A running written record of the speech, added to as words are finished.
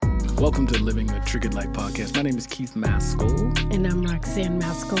Welcome to Living the Triggered Life podcast. My name is Keith Maskell. And I'm Roxanne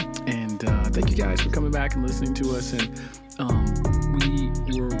Maskell. And thank you guys for coming back and listening to us. And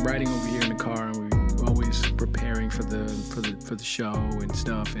we were riding over here in the car, and we were always preparing for the show and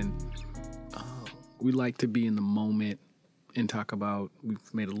stuff. And we like to be in the moment and talk about. We've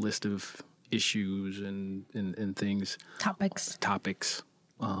made a list of issues and things. Topics.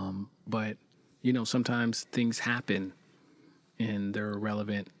 But you know, sometimes things happen and they're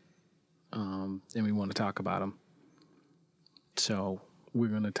irrelevant. And we want to talk about them. So we're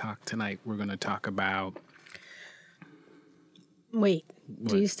going to talk tonight. We're going to talk about. Wait,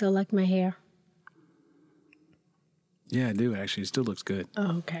 do you still like my hair? Yeah, I do. Actually, it still looks good.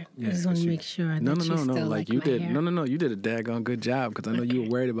 Oh, okay. Yeah, I just want to make sure. No. Still Like you my did. hair. No. You did a daggone good job, because I know you were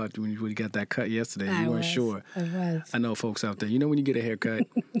worried about when you got that cut yesterday. You weren't sure. I was. I know folks out there. You know when you get a haircut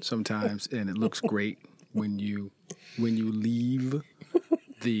sometimes, and it looks great when you leave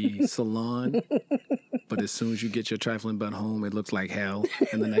the salon, but as soon as you get your trifling butt home, it looks like hell,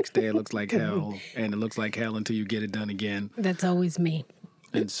 and the next day it looks like hell, and it looks like hell until you get it done again. That's always me.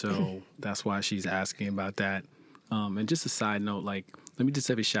 And so that's why she's asking about that. And just a side note, like, let me just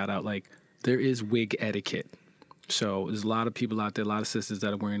have a shout out. Like, there is wig etiquette. So there's a lot of people out there, a lot of sisters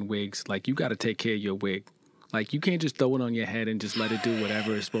that are wearing wigs. Like, you got to take care of your wig. Like, you can't just throw it on your head and just let it do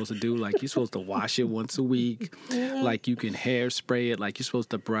whatever it's supposed to do. Like, you're supposed to wash it once a week. Like, you can hairspray it. Like, you're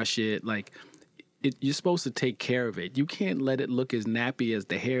supposed to brush it. Like, you're supposed to take care of it. You can't let it look as nappy as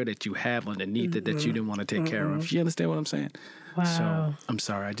the hair that you have underneath it that you didn't want to take care of. You understand what I'm saying? Wow. So I'm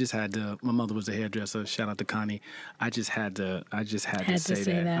sorry. I just had to. My mother was a hairdresser. Shout out to Connie. I just had to say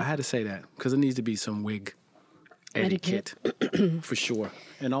that. I had to say that because there needs to be some wig etiquette for sure,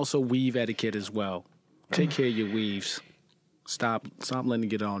 and also weave etiquette as well. Take care of your weaves. Stop letting it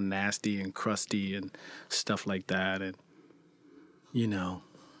get all nasty and crusty and stuff like that. And you know,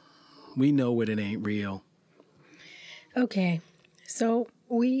 we know it ain't real. Okay, so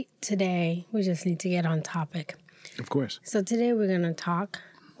we just need to get on topic. Of course. So today we're going to talk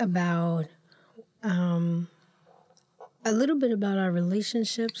about a little bit about our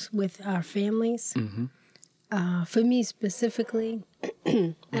relationships with our families. Mm-hmm. For me specifically,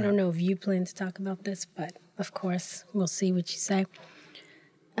 I don't know if you plan to talk about this, but of course we'll see what you say.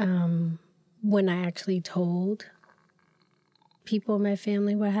 When I actually told people in my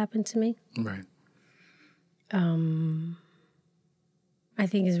family what happened to me, Right. I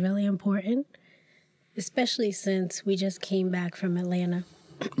think is really important. Especially since we just came back from Atlanta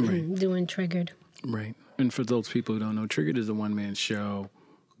doing Triggered. Right. And for those people who don't know, Triggered is a one-man show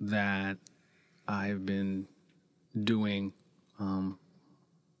that I've been doing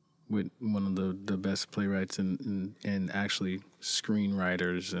with one of the best playwrights and actually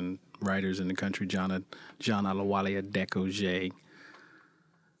screenwriters and writers in the country, John Alawale Adekoje.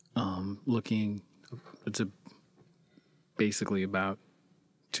 It's basically about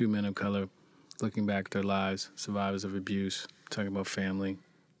two men of color looking back at their lives, survivors of abuse, talking about family,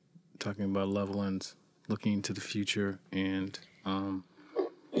 talking about loved ones, looking into the future, and, kind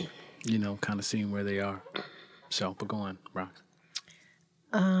of seeing where they are. So, but go on, Rox.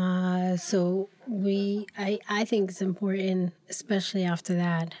 So I think it's important, especially after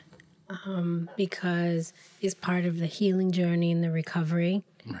that, because it's part of the healing journey and the recovery.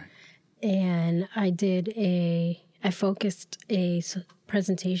 Right. And I focused a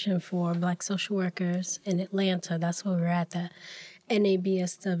presentation for Black social workers in Atlanta. That's where we're at, the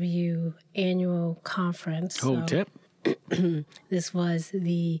NABSW annual conference. Oh, tip. This was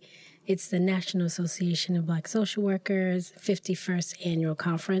it's the National Association of Black Social Workers 51st annual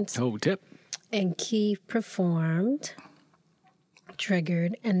conference. Oh, tip. And Keith performed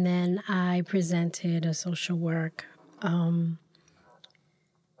Triggered, and then I presented a social work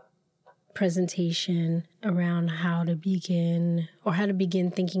presentation around how to begin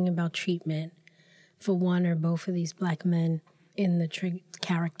thinking about treatment for one or both of these Black men in the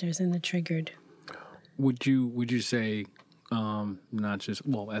characters in the Triggered. Would you say, not just,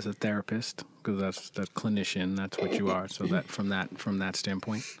 well, as a therapist, because that's that clinician, that's what you are. So that from that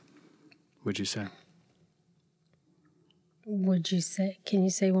standpoint, would you say? Can you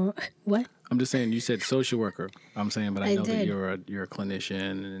say what? I'm just saying, you said social worker. I'm saying, but I know that did. you're a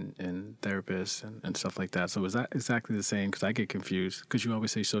clinician and therapist and stuff like that. So is that exactly the same? Because I get confused because you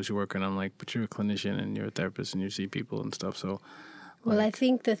always say social worker, and I'm like, but you're a clinician and you're a therapist and you see people and stuff. So, Well, I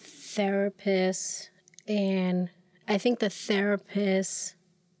think the therapist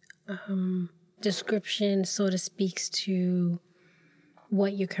description sort of speaks to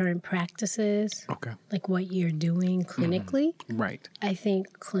what your current practice is. Okay. Like what you're doing clinically. Mm-hmm. Right. I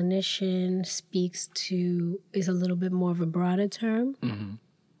think clinician is a little bit more of a broader term. Mm-hmm.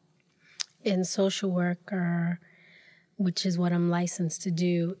 And social worker, which is what I'm licensed to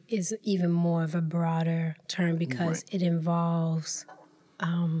do, is even more of a broader term because it involves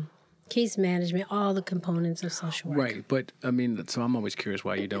case management, all the components of social work. Right. But I mean, so I'm always curious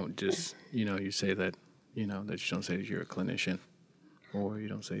why you don't just, you say that, that you don't say that you're a clinician or you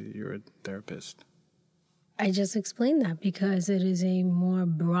don't say that you're a therapist. I just explained that because it is a more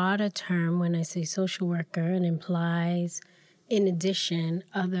broader term when I say social worker and implies, in addition,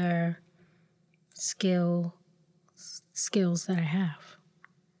 other skills that I have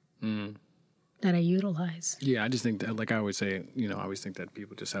that I utilize. Yeah, I just think that, like I always say, I always think that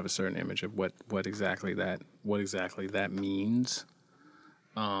people just have a certain image of what exactly that means,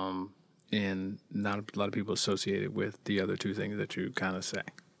 and not a lot of people associate it with the other two things that you kind of say.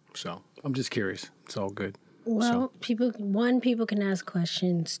 So I'm just curious. It's all good. Well, people can ask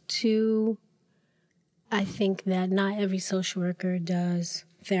questions. Two, I think that not every social worker does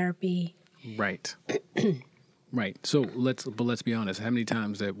therapy. Right. Right. So let's be honest. How many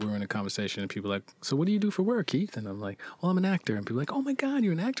times that we're in a conversation and people are like, so what do you do for work, Keith? And I'm like, well, I'm an actor. And people are like, oh my God,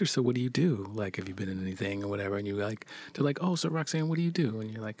 you're an actor. So what do you do? Like, have you been in anything or whatever? And they're like, oh, so Roxanne, what do you do? And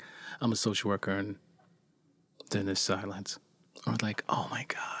you're like, I'm a social worker. And then there's silence. Or like, oh my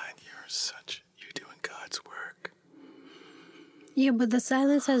God, you're doing God's work. Yeah, but the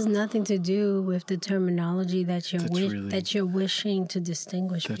silence has nothing to do with the terminology that you're wishing to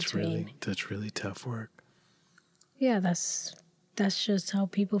distinguish between. That's really tough work. Yeah, that's just how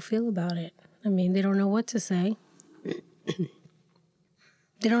people feel about it. I mean, they don't know what to say. They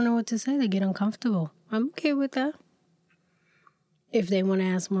don't know what to say. They get uncomfortable. I'm okay with that. If they want to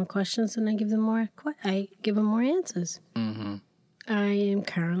ask more questions, then I give them more answers. Mm-hmm. I am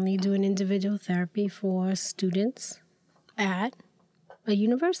currently doing individual therapy for students at a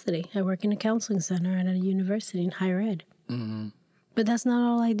university. I work in a counseling center at a university in higher ed. Mm-hmm. But that's not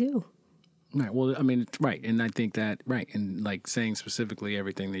all I do. Right. Well, I mean, right. And I think that, right. And like saying specifically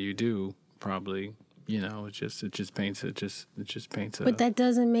everything that you do probably, it just paints a... But that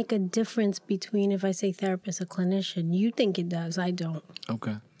doesn't make a difference between if I say therapist or clinician. You think it does. I don't.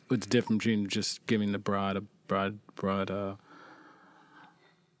 Okay. It's different between just giving the broad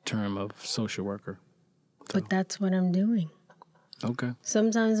term of social worker. So. But that's what I'm doing. Okay.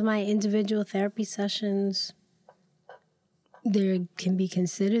 Sometimes my individual therapy sessions, there can be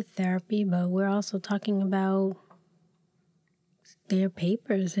considered therapy, but we're also talking about their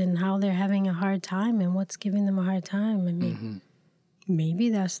papers and how they're having a hard time and what's giving them a hard time. I mean, maybe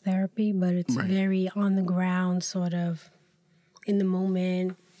that's therapy, but it's very on the ground, sort of in the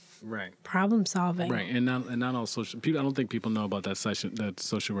moment, problem solving. Right, and not all social people. I don't think people know about that session that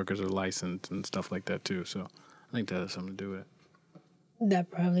social workers are licensed and stuff like that too. So I think that has something to do with it. That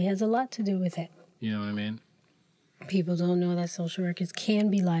probably has a lot to do with it. You know what I mean? People don't know that social workers can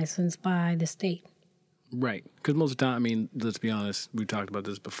be licensed by the state. Right. Because most of the time, I mean, let's be honest, we talked about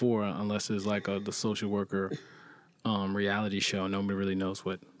this before, unless it's like the social worker reality show, nobody really knows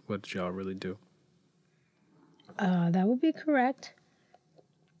what y'all really do. That would be correct.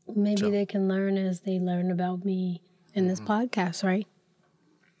 Maybe they can learn as they learn about me in this podcast, right?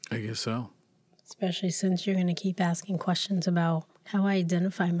 I guess so. Especially since you're going to keep asking questions about how I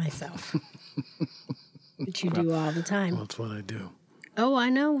identify myself. Which you do all the time. Well, that's what I do. Oh, I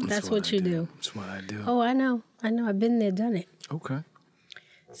know. That's what you do. That's what I do. Oh, I know. I've been there, done it. Okay.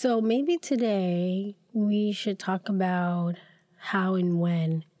 So maybe today we should talk about how and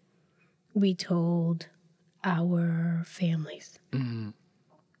when we told our families. Mm-hmm.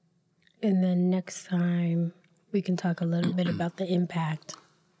 And then next time we can talk a little bit about the impact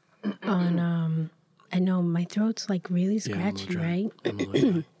on, I know my throat's like really scratchy, right?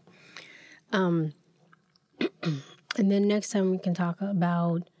 And then next time we can talk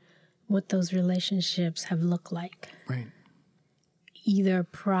about what those relationships have looked like. Right. Either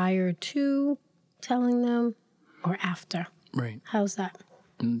prior to telling them or after. Right. How's that?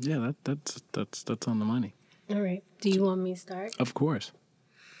 Yeah, that's on the money. All right. Do you want me to start? Of course.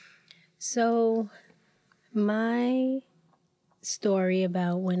 So my story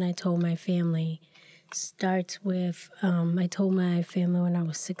about when I told my family starts with, I told my family when I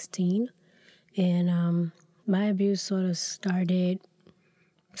was 16. And my abuse sort of started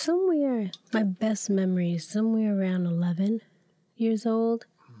somewhere, my best memories, somewhere around 11 years old,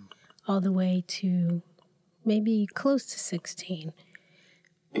 all the way to maybe close to 16.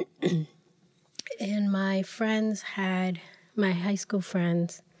 And my high school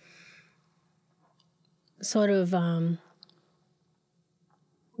friends, sort of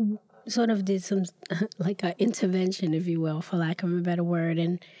did some, like an intervention, if you will, for lack of a better word,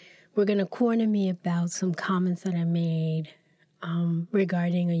 and we're going to corner me about some comments that I made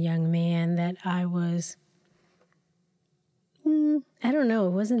regarding a young man that I was, I don't know,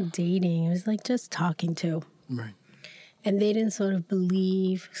 it wasn't dating. It was like just talking to. Right. And they didn't sort of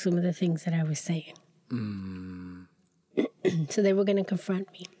believe some of the things that I was saying. So they were going to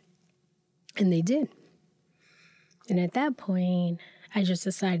confront me. And they did. And at that point, I just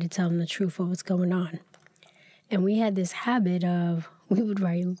decided to tell them the truth of what's going on. And we had this habit of, we would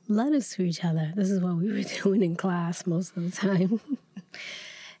write letters to each other. This is what we were doing in class most of the time.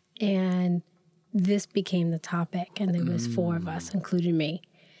 And this became the topic. And there was 4 of us, including me.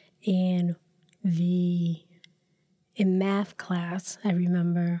 And in math class, I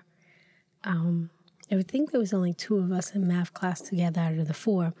remember, I think there was only 2 of us in math class together out of the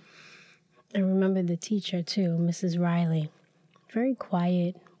 4. I remember the teacher too, Mrs. Riley. Very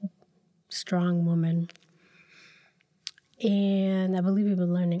quiet, strong woman. And I believe we were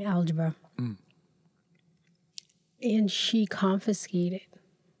learning algebra. And she confiscated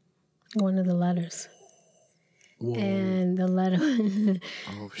one of the letters. Whoa. And the letter,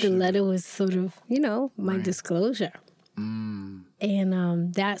 the letter was sort of, my disclosure.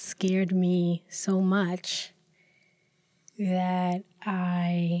 And that scared me so much that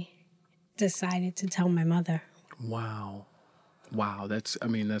I decided to tell my mother. Wow.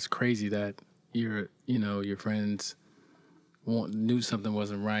 That's crazy that your friends knew something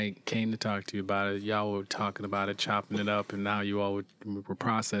wasn't right, came to talk to you about it. Y'all were talking about it, chopping it up, and now you all were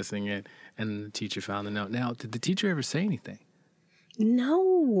processing it, and the teacher found the note. Now, did the teacher ever say anything? No.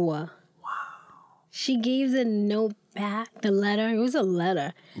 Wow. She gave the note back, the letter. It was a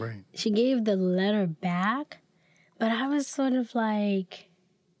letter. Right. She gave the letter back, but I was sort of like,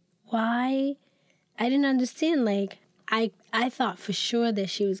 why? I didn't understand. Like, I thought for sure that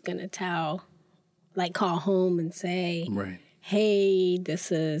she was going to call home and say, right, hey,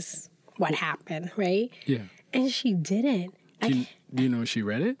 this is what happened, right? Yeah. And she didn't. Do you know if she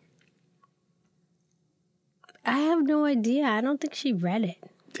read it? I have no idea. I don't think she read it.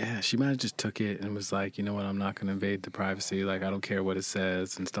 Yeah, she might have just took it and was like, you know what, I'm not going to invade the privacy. Like, I don't care what it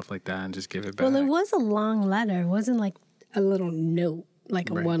says and stuff like that, and just give it back. Well, it was a long letter. It wasn't like a little note, like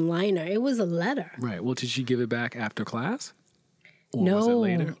a one-liner. It was a letter. Right. Well, did she give it back after class? Or no. Was it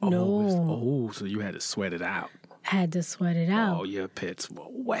later? No. So you had to sweat it out. I had to sweat it out. Oh, your pits were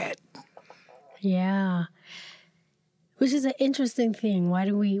wet. Yeah. Which is an interesting thing. Why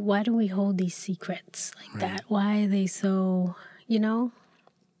do we hold these secrets like that? Why are they so,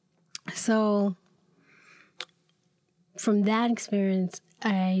 So from that experience,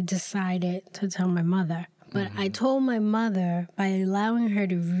 I decided to tell my mother. But I told my mother by allowing her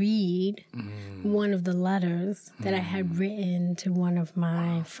to read one of the letters that I had written to one of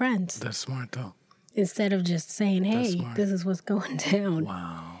my friends. That's smart, though. Instead of just saying, hey, this is what's going down.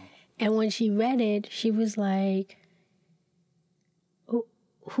 Wow. And when she read it, she was like,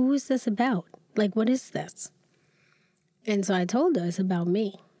 who is this about? Like, what is this? And so I told her it's about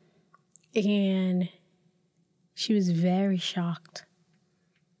me. And she was very shocked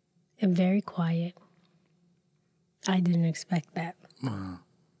and very quiet. I didn't expect that. Wow.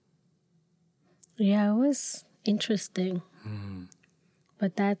 Yeah, it was interesting.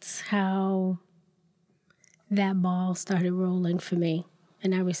 But that's how that ball started rolling for me.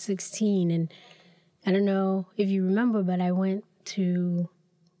 And I was 16. And I don't know if you remember, but I went to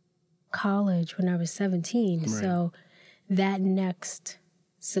college when I was 17. Right. So that next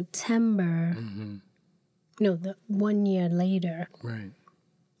September, the 1 year later. Right.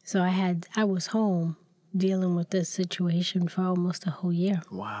 So I was home dealing with this situation for almost a whole year.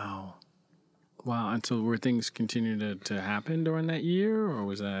 Wow. And so were things continuing to happen during that year, or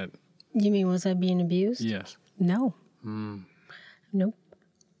was that... You mean, was I being abused? Yes. No. Nope.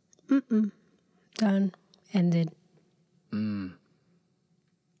 Done. Ended.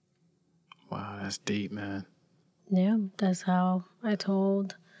 Wow, that's deep, man. Yeah, that's how I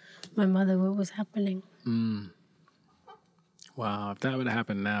told my mother what was happening. Wow, if that would have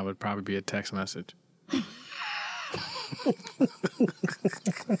happened now, it would probably be a text message. Right?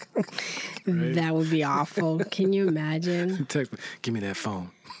 That would be awful. Can you imagine? Text, give me that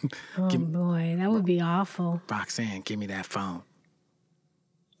phone. Boy, that would be awful. Roxanne, give me that phone.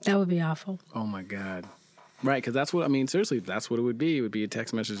 That would be awful. Oh, my God. Right, because that's what, seriously, that's what it would be. It would be a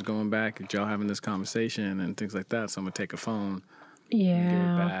text message going back, y'all having this conversation and things like that. Someone would take a phone, yeah, and give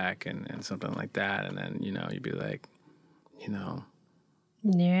it back and something like that. And then, you'd be like, yeah.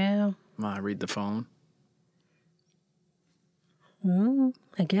 Ma, read the phone.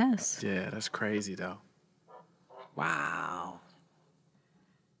 I guess. Yeah, that's crazy, though. Wow.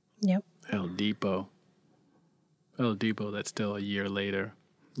 Yep. El Depot, that's still a year later.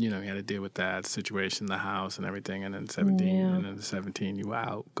 you know, you had to deal with that situation, the house and everything, and then 17, and then 17, you were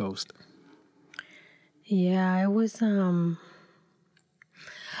out, ghost. Yeah, it was, well,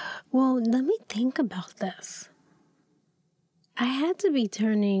 let me think about this. I had to be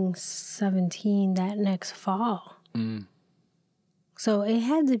turning 17 that next fall. So it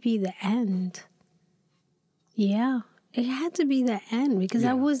had to be the end. Yeah, it had to be the end because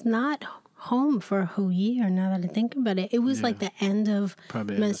I was not home for a whole year now that I think about it. It was like the end of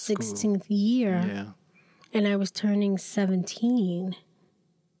Probably my end of school. 16th year. Yeah. And I was turning 17.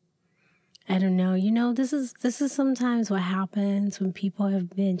 I don't know. You know, this is sometimes what happens when people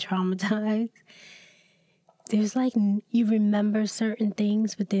have been traumatized. There's like, you remember certain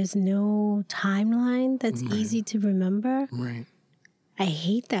things, but there's no timeline that's easy to remember. Right. I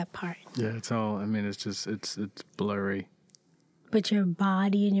hate that part. Yeah, it's all, I mean, it's just, it's blurry. But your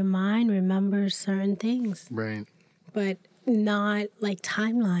body and your mind remembers certain things. Right. But not like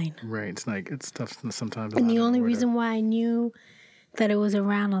timeline. Right. It's like, it's tough sometimes. And the only reason why I knew that it was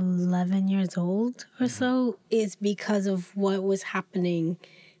around 11 years old or so is because of what was happening,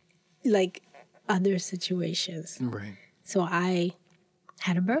 like other situations. Right. So I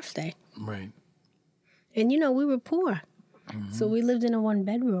had a birthday. Right. And, you know, we were poor. So we lived in a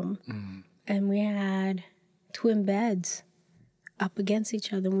 1-bedroom. And we had twin beds up against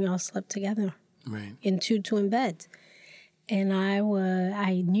each other. And we all slept together Right. in 2 twin beds. And I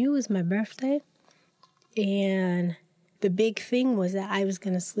knew it was my birthday. And the big thing was that I was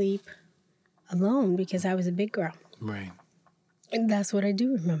going to sleep alone because I was a big girl. Right. And that's what I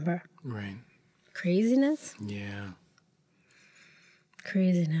do remember. Right. Craziness? Yeah.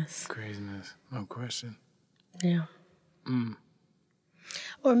 Craziness. Craziness. No question. Yeah.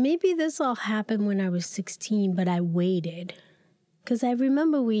 Or maybe this all happened when I was 16, but I waited. Because I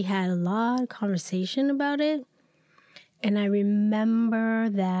remember we had a lot of conversation about it. And I remember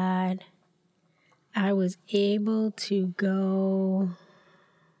that I was able to go.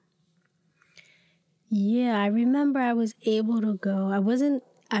 Yeah, I remember I was able to go. I wasn't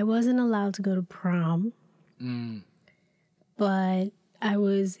allowed to go to prom. But I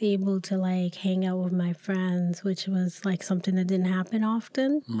was able to like hang out with my friends, which was like something that didn't happen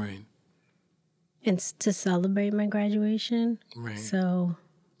often. Right. And to celebrate my graduation. Right. So.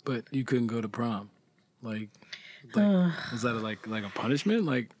 But you couldn't go to prom. Like was that like a punishment?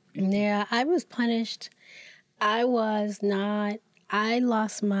 Like. Yeah, I was punished. I lost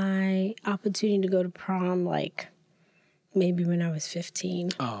my opportunity to go to prom like maybe when I was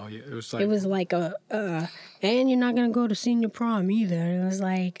 15. Oh, yeah. It was like and you're not going to go to senior prom either. And it was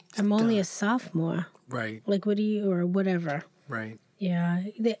like, I'm only a sophomore. Right. Like, what do you, or whatever. Right. Yeah.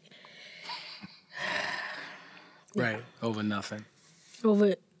 Right. Over nothing.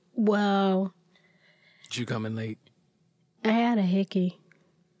 Well. Did you come in late? I had a hickey.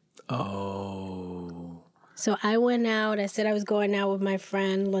 Oh. So I went out. I said I was going out with my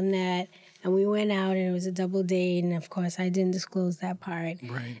friend Lynette, and we went out, and it was a double date. And of course, I didn't disclose that part.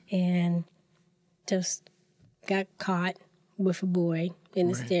 Right. And just got caught with a boy in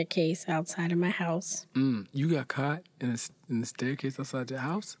the staircase outside of my house. You got caught in the staircase outside your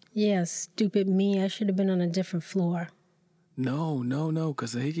house? Yeah, stupid me. I should have been on a different floor. No,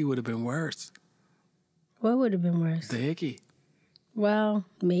 because the hickey would have been worse. What would have been worse? The hickey. Well,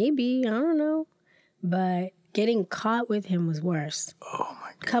 maybe. I don't know. But getting caught with him was worse. Oh,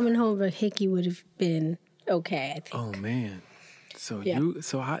 my God. Coming home with a hickey would have been okay, I think. Oh, man. So Yeah.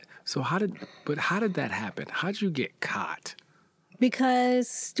 how did that happen? How'd you get caught? Because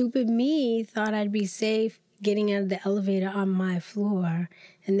stupid me thought I'd be safe getting out of the elevator on my floor.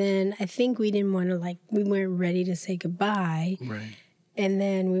 And then I think we didn't want to, we weren't ready to say goodbye. Right. And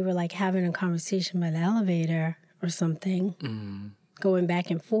then we were having a conversation by the elevator or something, going back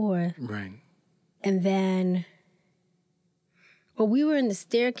and forth. Right. And then, we were in the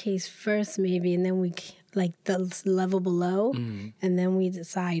staircase first maybe, and then we, the level below. And then we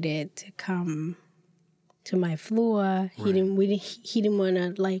decided to come to my floor. He didn't want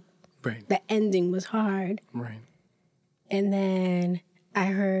to, Right. the ending was hard. Right. And then I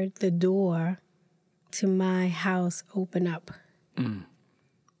heard the door to my house open up.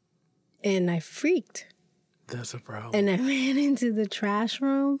 And I freaked. That's a problem. And I ran into the trash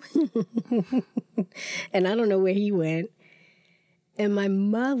room. And I don't know where he went. And my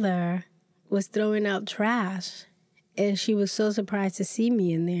mother was throwing out trash. And she was so surprised to see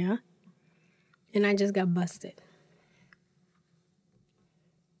me in there. And I just got busted.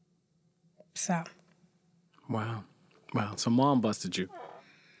 So. Wow. So mom busted you.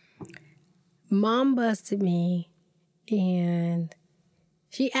 Mom busted me. And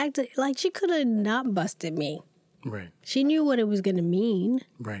she acted like she could have not busted me. Right. She knew what it was going to mean,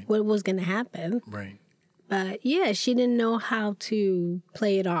 Right. what was going to happen. Right. But yeah, she didn't know how to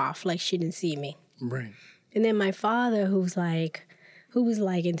play it off like she didn't see me. Right. And then my father, who was like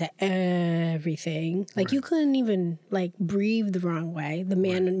into everything. Like you couldn't even like breathe the wrong way. The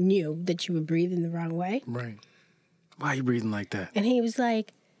man knew that you were breathing the wrong way. Right. Why are you breathing like that? And he was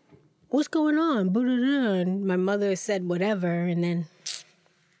like, "What's going on?" And my mother said whatever, and then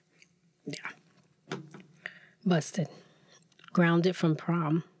busted. Grounded from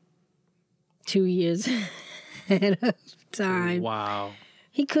prom. 2 years ahead of time. Wow.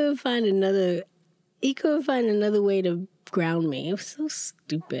 He couldn't find another way to ground me. It was so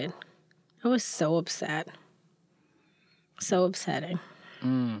stupid. I was so upset. So upsetting.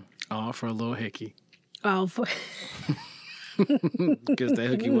 All for a little hickey. Oh, for Because that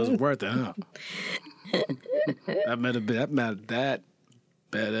hickey wasn't worth it, huh? that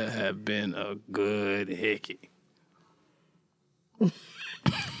better have been a good hickey.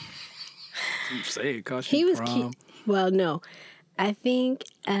 Say it cost you he was prom. cute. Well, no. I think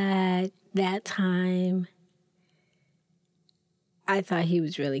at that time, I thought he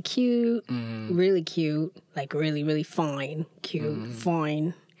was really cute. Really cute. Like really, really fine. Cute.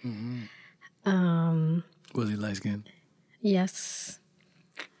 Fine. Was he light skinned? Yes.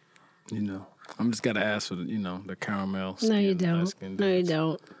 You know, I'm just gotta ask for the caramel. No, you skin, don't. light-skinned No, you dudes.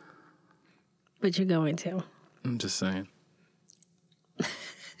 don't. But you're going to. I'm just saying.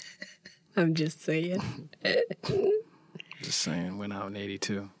 I'm just saying. Just saying. Went out in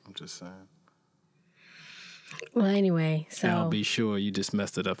 '82. I'm just saying. Well, anyway, so I'll be sure you just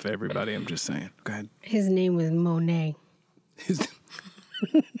messed it up for everybody. I'm just saying. Go ahead. his name was Monet. His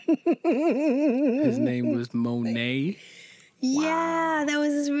name was Monet. Yeah, that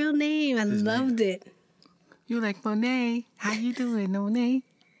was his real name. I loved it. You like Monet? How you doing, Monet?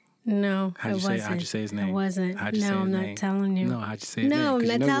 No, How'd you say his name? It wasn't. How'd you say No, his I'm name? not telling you. No, how'd you say his name? No, 'Cause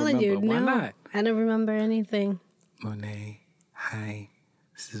I'm not telling you. remember. Why No, not? I don't remember anything. Monet, hi.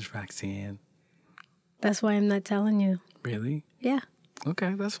 This is Roxanne. That's why I'm not telling you. Really? Yeah.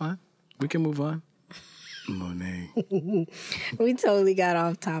 Okay, that's fine. We can move on. Monet. We totally got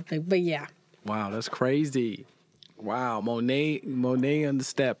off topic, but yeah. Wow, that's crazy. Wow, Monet on the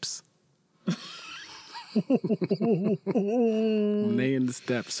steps. Monet in the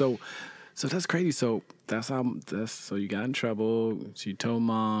steps. So that's crazy. So so you got in trouble. So you told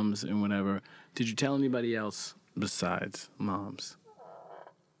moms and whatever. Did you tell anybody else besides moms?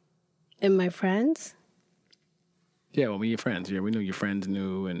 And my friends? Yeah, well, your friends. Yeah, we knew your friends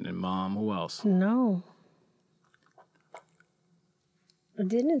knew, and mom. Who else? No. I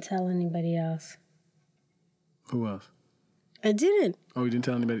didn't tell anybody else. Who else? I didn't. Oh, you didn't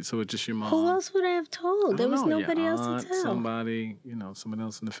tell anybody. So it's just your mom. Who else would I have told? There was nobody your else aunt, to tell. Somebody, someone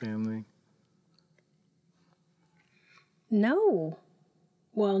else in the family. No.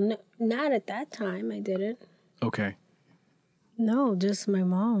 Well, no, not at that time. I didn't. Okay. No, just my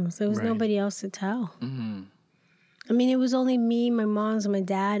mom's. There was Right. nobody else to tell. I mean, it was only me, my mom's, my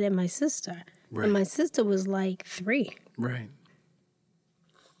dad, and my sister. Right. And my sister was like 3. Right.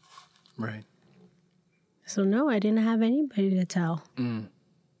 Right. So, no, I didn't have anybody to tell. To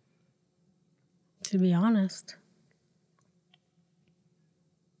be honest.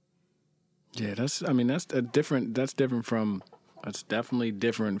 Yeah, that's definitely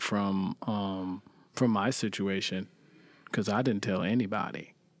different from my situation, because I didn't tell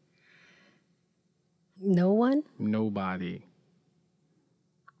anybody. No one? Nobody.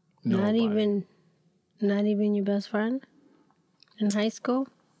 Not even your best friend in high school?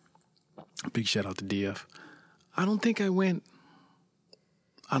 Big shout out to DF. I don't think I went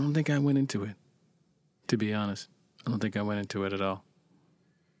into it, to be honest. I don't think I went into it at all.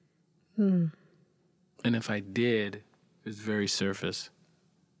 And if I did, it was very surface.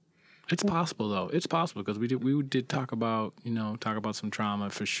 It's possible though. It's possible, because we did talk about some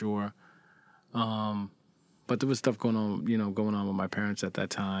trauma for sure. But there was stuff going on with my parents at that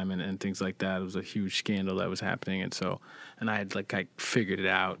time and things like that. It was a huge scandal that was happening, and I had I figured it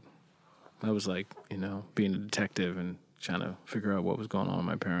out. I was being a detective and trying to figure out what was going on with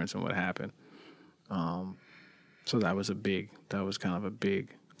my parents and what happened. So that was a big thing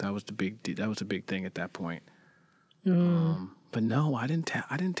at that point. But no, I didn't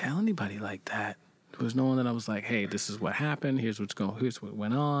tell anybody like that. There was no one that I was like, hey, this is what happened. Here's what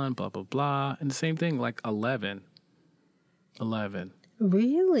went on, blah, blah, blah. And the same thing, 11.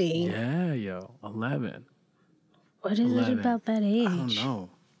 Really? Yeah, yo, 11. What is 11. it about that age?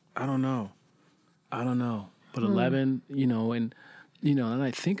 I don't know. But 11, and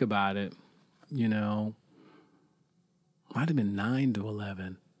I think about it, might have been 9 to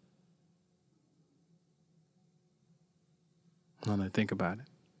 11. Now that I think about it.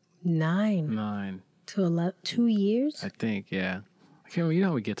 9 9. to 11, 2 years? I think, yeah. I can't remember. You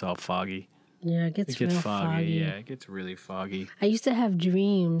know how it gets all foggy? Yeah, it gets real foggy. Yeah, it gets really foggy. I used to have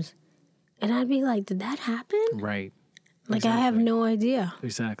dreams, and I'd be like, did that happen? Right. Like, Exactly. I have no idea.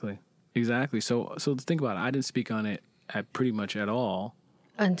 Exactly. So think about it. I didn't speak on it at pretty much at all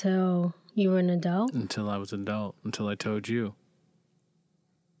Until you were an adult? until I was an adult, until I told you.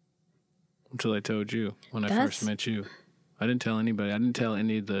 Until I told you when I first met you. I didn't tell anybody. I didn't tell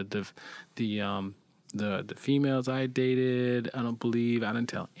any of the females I dated. I don't believe. I didn't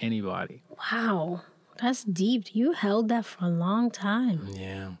tell anybody. Wow. That's deep. You held that for a long time.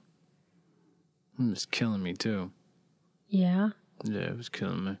 Yeah. It was killing me too. Yeah? Yeah, it was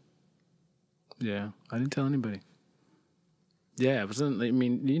killing me. Yeah, I didn't tell anybody. Yeah, it wasn't. I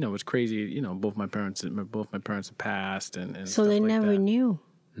mean, you know, it's crazy. You know, both my parents have passed, and So stuff they like never that. knew.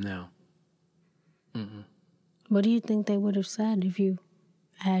 No. What do you think they would have said if you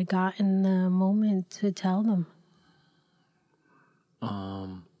had gotten the moment to tell them?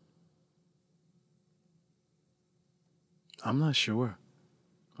 I'm not sure.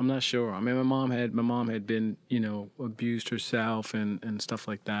 I mean, my mom had been, you know, abused herself and stuff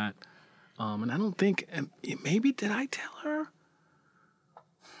like that. And I don't think, maybe did I tell her?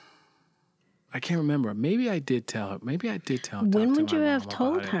 I can't remember. Maybe I did tell her. Maybe I did tell her. When would you have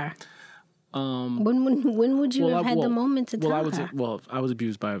told her? When would you have had the moment to tell her? I was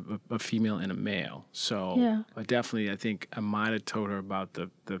abused by a female and a male. So Yeah. I think I might have told her about the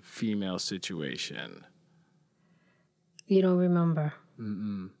female situation. You don't remember?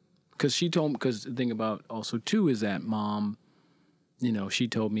 Because the thing about also too is that mom, you know, she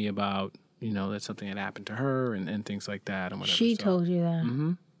told me about, you know, that something had happened to her and things like that and whatever. She told you that.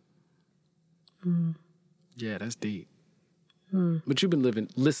 Mm-hmm. Yeah, that's deep. But you've been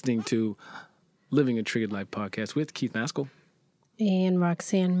listening to Living a Triggered Life podcast with Keith Maskell. And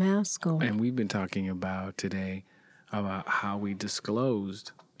Roxanne Maskell. And we've been talking about today about how we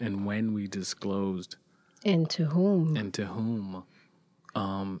disclosed and when we disclosed. And to whom.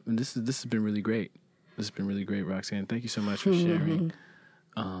 And this has been really great. This has been really great, Roxanne. Thank you so much for sharing.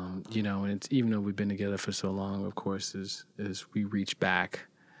 You know, and it's, even though we've been together for so long, of course, as we reach back,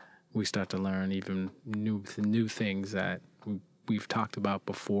 we start to learn even new things that we've talked about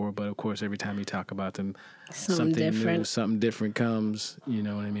before. But of course, every time you talk about them, something new, something different comes. You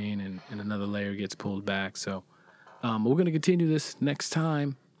know what I mean? And another layer gets pulled back. So we're going to continue this next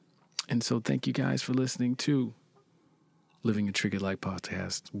time. And so thank you guys for listening to Living a Triggered Life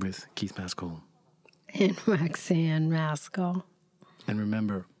podcast with Keith Maskell. And Roxanne Maskell. And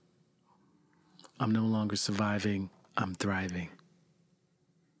remember, I'm no longer surviving, I'm thriving.